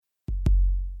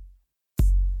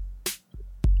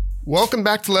Welcome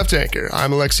back to Left Anchor.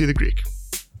 I'm Alexei the Greek.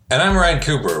 And I'm Ryan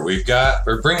Cooper.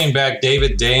 We're bringing back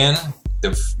David Dayen,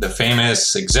 the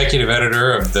famous executive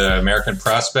editor of the American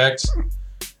Prospect.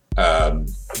 Friend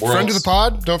of the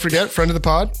pod. Don't forget, friend of the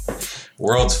pod.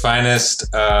 World's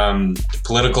finest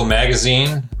political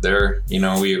magazine.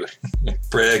 We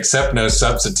accept no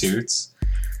substitutes.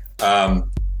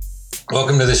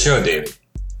 Welcome to the show, David.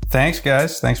 Thanks,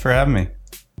 guys. Thanks for having me.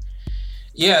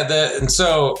 Yeah,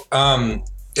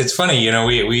 it's funny,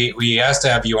 we asked to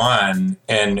have you on,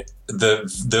 and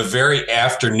the very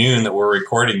afternoon that we're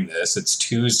recording this, it's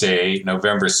Tuesday,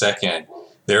 November 2nd,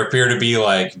 there appear to be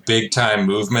like big time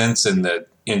movements in the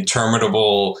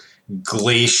interminable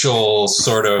glacial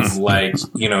sort of like,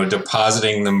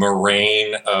 depositing the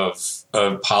moraine of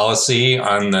policy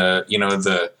on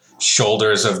the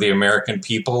shoulders of the American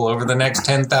people over the next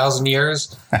 10,000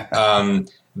 years.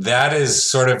 That is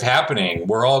sort of happening.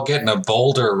 We're all getting a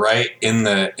boulder right in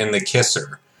the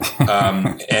kisser.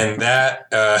 And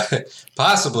that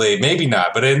possibly, maybe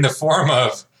not, but in the form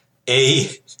of a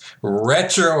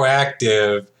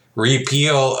retroactive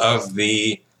repeal of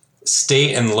the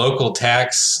state and local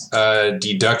tax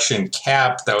deduction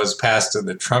cap that was passed in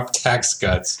the Trump tax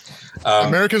cuts.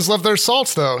 Americans love their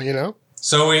salts, though,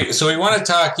 So we want to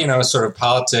talk, sort of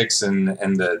politics and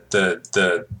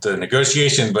the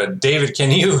negotiation. But David,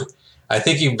 I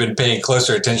think you've been paying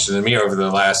closer attention to me over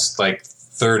the last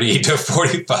 30 to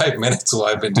 45 minutes while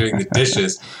I've been doing the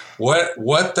dishes. What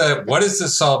is the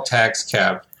salt tax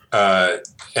cap?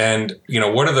 And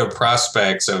what are the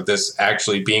prospects of this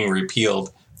actually being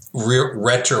repealed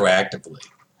retroactively?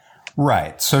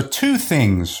 Right. So two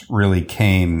things really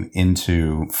came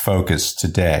into focus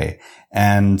today.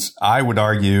 And I would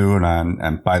argue,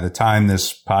 and by the time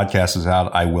this podcast is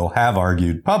out, I will have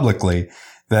argued publicly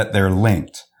that they're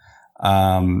linked.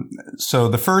 So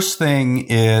the first thing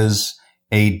is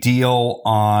a deal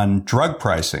on drug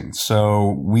pricing.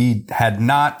 So we had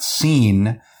not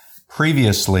seen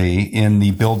previously in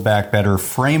the Build Back Better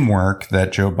framework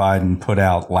that Joe Biden put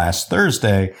out last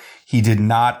Thursday, he did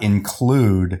not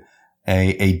include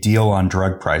a deal on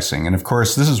drug pricing. And of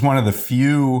course, this is one of the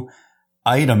few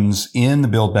items in the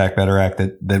Build Back Better Act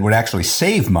that would actually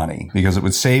save money, because it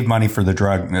would save money for the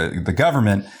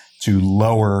government to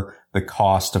lower the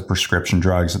cost of prescription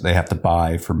drugs that they have to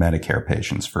buy for Medicare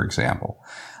patients, for example.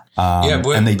 Since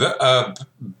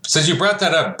you brought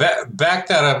that up, back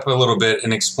that up a little bit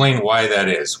and explain why that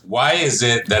is. Why is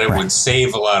it that it would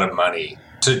save a lot of money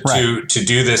to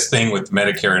do this thing with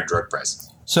Medicare and drug pricing?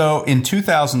 So in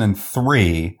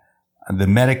 2003, the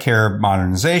Medicare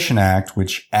Modernization Act,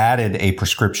 which added a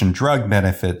prescription drug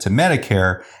benefit to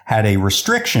Medicare, had a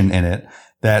restriction in it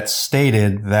that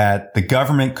stated that the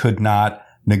government could not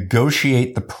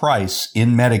negotiate the price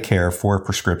in Medicare for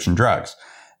prescription drugs.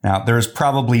 Now, there's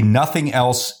probably nothing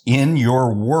else in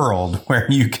your world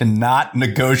where you cannot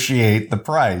negotiate the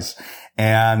price.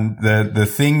 And the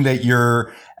thing that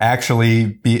you're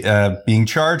actually being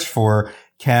charged for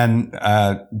can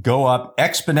go up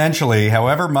exponentially,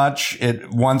 however much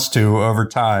it wants to over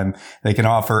time. They can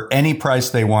offer any price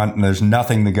they want, and there's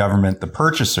nothing the government, the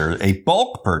purchaser, a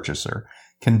bulk purchaser,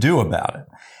 can do about it.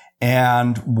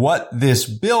 And what this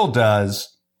bill does,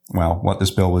 what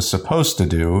this bill was supposed to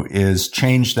do, is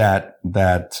change that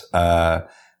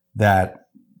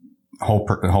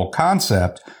whole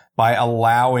concept by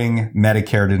allowing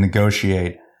Medicare to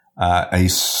negotiate a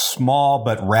small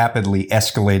but rapidly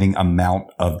escalating amount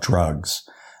of drugs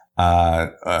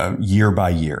year by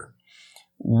year.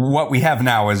 What we have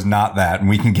now is not that, and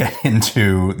we can get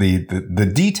into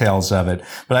the details of it,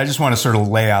 but I just want to sort of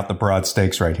lay out the broad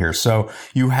stakes right here. So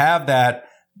you have that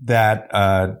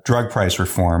drug price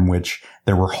reform, which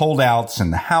there were holdouts in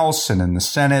the House and in the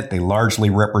Senate. They largely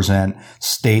represent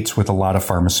states with a lot of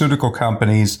pharmaceutical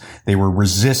companies. They were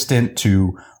resistant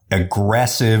to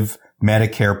aggressive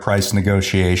Medicare price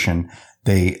negotiation.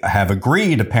 They have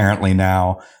agreed apparently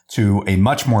now to a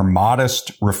much more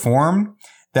modest reform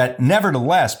that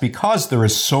nevertheless, because there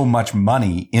is so much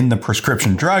money in the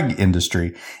prescription drug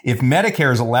industry, if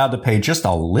Medicare is allowed to pay just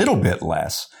a little bit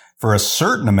less for a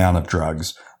certain amount of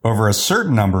drugs over a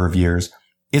certain number of years,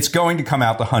 it's going to come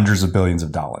out to hundreds of billions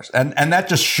of dollars. And that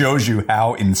just shows you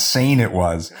how insane it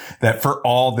was that for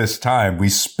all this time, we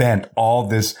spent all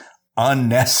this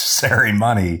unnecessary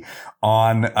money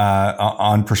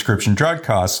on prescription drug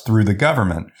costs through the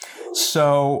government.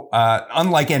 So,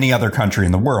 unlike any other country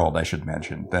in the world, I should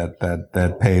mention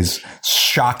that pays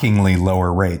shockingly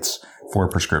lower rates for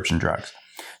prescription drugs.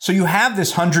 So you have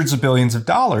this hundreds of billions of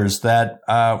dollars that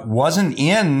wasn't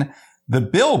in the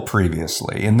bill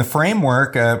previously. In the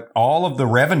framework, all of the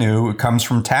revenue comes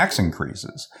from tax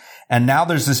increases. And now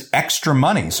there's this extra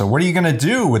money. So what are you going to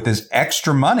do with this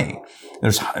extra money?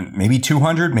 There's maybe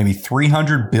 $200, maybe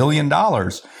 $300 billion.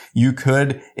 You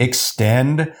could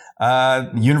extend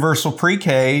universal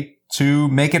pre-K to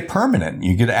make it permanent.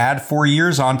 You could add 4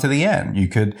 years onto the end. You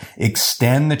could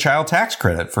extend the child tax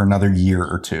credit for another year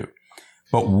or two.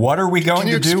 But what are we going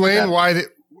to do with that?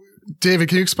 David,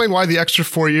 can you explain why the extra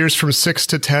 4 years from 6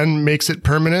 to 10 makes it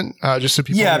permanent? Just so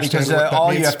people understand because what that all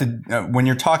means. you have to, when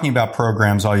you're talking about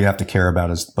programs, all you have to care about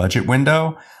is the budget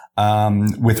window.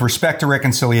 With respect to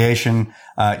reconciliation,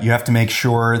 you have to make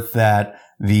sure that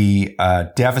the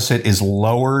deficit is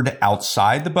lowered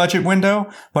outside the budget window,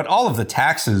 but all of the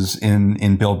taxes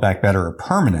in Build Back Better are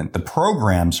permanent. The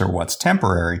programs are what's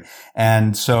temporary.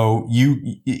 And so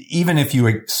even if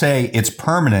you say it's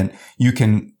permanent, you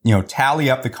can, tally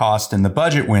up the cost in the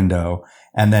budget window.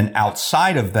 And then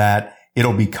outside of that,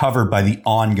 it'll be covered by the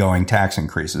ongoing tax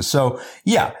increases. So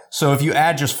if you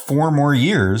add just 4 more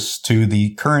years to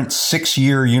the current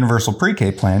 6-year universal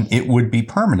pre-K plan, it would be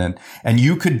permanent. And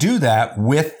you could do that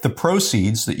with the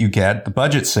proceeds that you get, the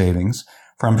budget savings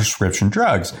from prescription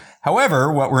drugs.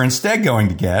 However, what we're instead going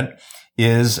to get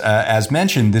is, as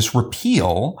mentioned, this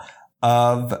repeal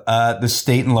of the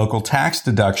state and local tax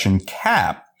deduction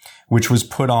cap, which was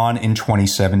put on in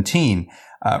 2017.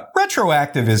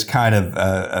 Retroactive is kind of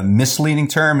a misleading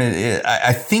term.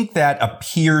 I think that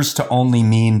appears to only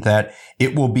mean that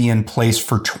it will be in place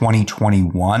for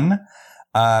 2021.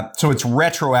 So it's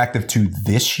retroactive to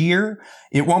this year.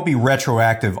 It won't be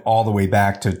retroactive all the way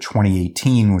back to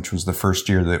 2018, which was the first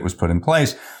year that it was put in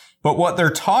place. But what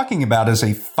they're talking about is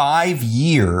a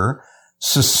 5-year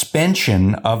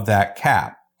suspension of that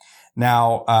cap.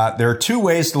 Now, there are 2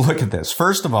 ways to look at this.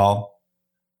 First of all,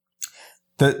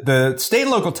 the state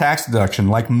and local tax deduction,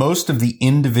 like most of the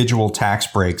individual tax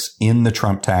breaks in the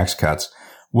Trump tax cuts,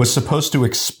 was supposed to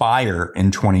expire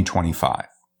in 2025,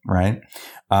 right?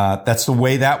 That's the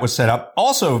way that was set up.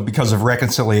 Also because of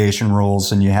reconciliation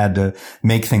rules, and you had to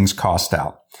make things cost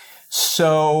out.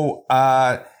 So,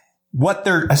 what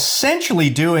they're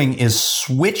essentially doing is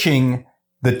switching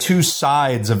the 2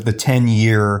 sides of the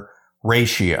 10-year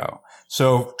ratio.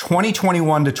 So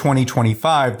 2021 to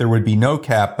 2025, there would be no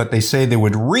cap, but they say they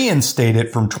would reinstate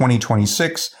it from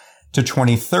 2026 to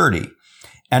 2030.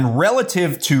 And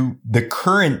relative to the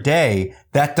current day,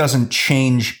 that doesn't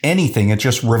change anything. It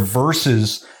just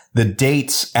reverses the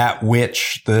dates at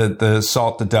which the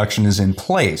SALT deduction is in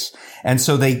place. And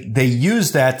so they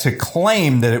use that to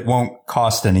claim that it won't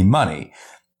cost any money.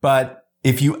 But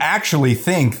if you actually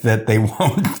think that they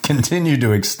won't continue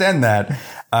to extend that,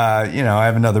 I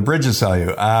have another bridge to sell you.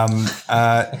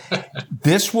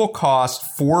 This will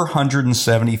cost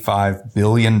 $475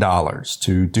 billion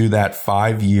to do that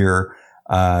 5-year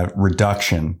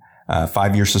reduction,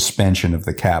 5-year suspension of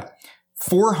the cap.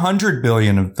 $400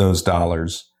 billion of those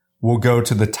dollars will go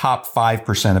to the top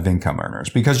 5% of income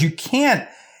earners, because you can't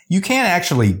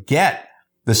actually get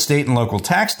the state and local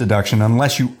tax deduction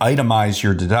unless you itemize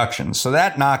your deductions. So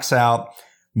that knocks out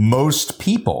most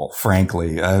people,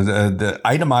 frankly. The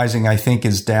itemizing, I think,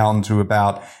 is down to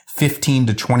about 15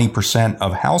 to 20%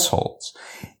 of households.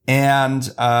 And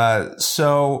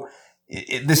so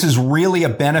this is really a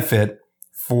benefit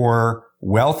for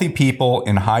wealthy people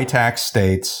in high tax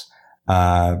states,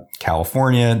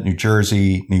 California, New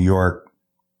Jersey, New York,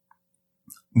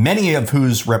 many of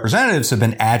whose representatives have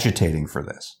been agitating for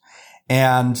this.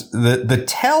 And the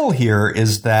tell here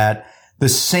is that the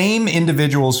same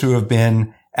individuals who have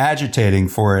been agitating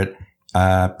for it,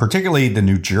 particularly the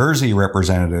New Jersey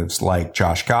representatives like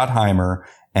Josh Gottheimer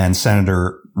and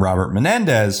Senator Robert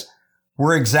Menendez,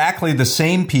 were exactly the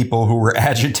same people who were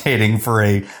agitating for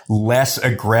a less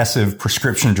aggressive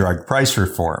prescription drug price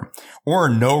reform, or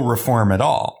no reform at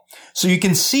all. So you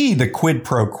can see the quid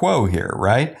pro quo here,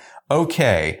 right?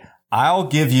 Okay, I'll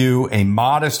give you a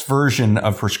modest version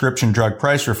of prescription drug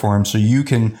price reform so you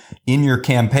can, in your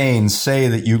campaign, say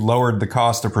that you lowered the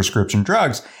cost of prescription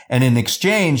drugs. And in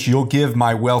exchange, you'll give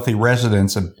my wealthy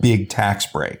residents a big tax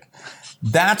break.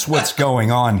 That's what's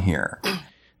going on here.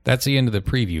 That's the end of the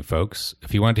preview, folks.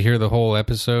 If you want to hear the whole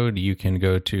episode, you can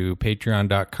go to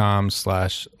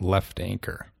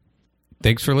patreon.com/leftanchor.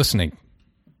 Thanks for listening.